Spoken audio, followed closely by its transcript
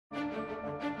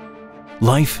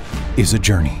Life is a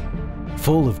journey,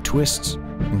 full of twists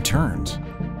and turns.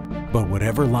 But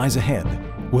whatever lies ahead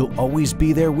will always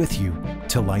be there with you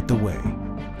to light the way.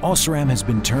 OSRAM has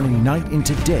been turning night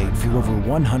into day for over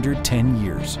 110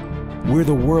 years. We're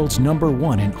the world's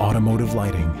 #1 in automotive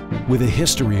lighting, with a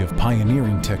history of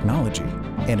pioneering technology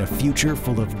and a future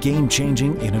full of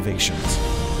game-changing innovations.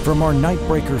 From our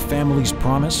Nightbreaker family's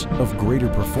promise of greater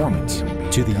performance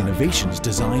to the innovations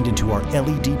designed into our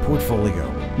LED portfolio,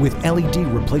 with LED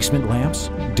replacement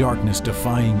lamps,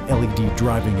 darkness-defying LED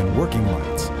driving and working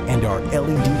lights, and our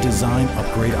LED design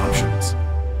upgrade options.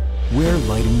 We're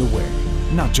lighting the way,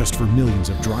 not just for millions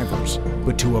of drivers,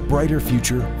 but to a brighter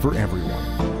future for everyone.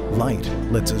 Light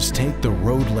lets us take the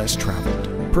road less traveled,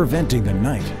 preventing the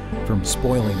night from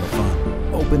spoiling the fun,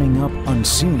 opening up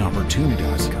unseen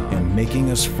opportunities, and making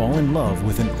us fall in love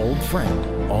with an old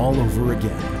friend all over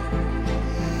again.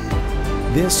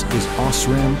 This is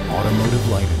OSRAM Automotive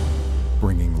Lighting,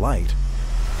 bringing light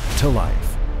to life.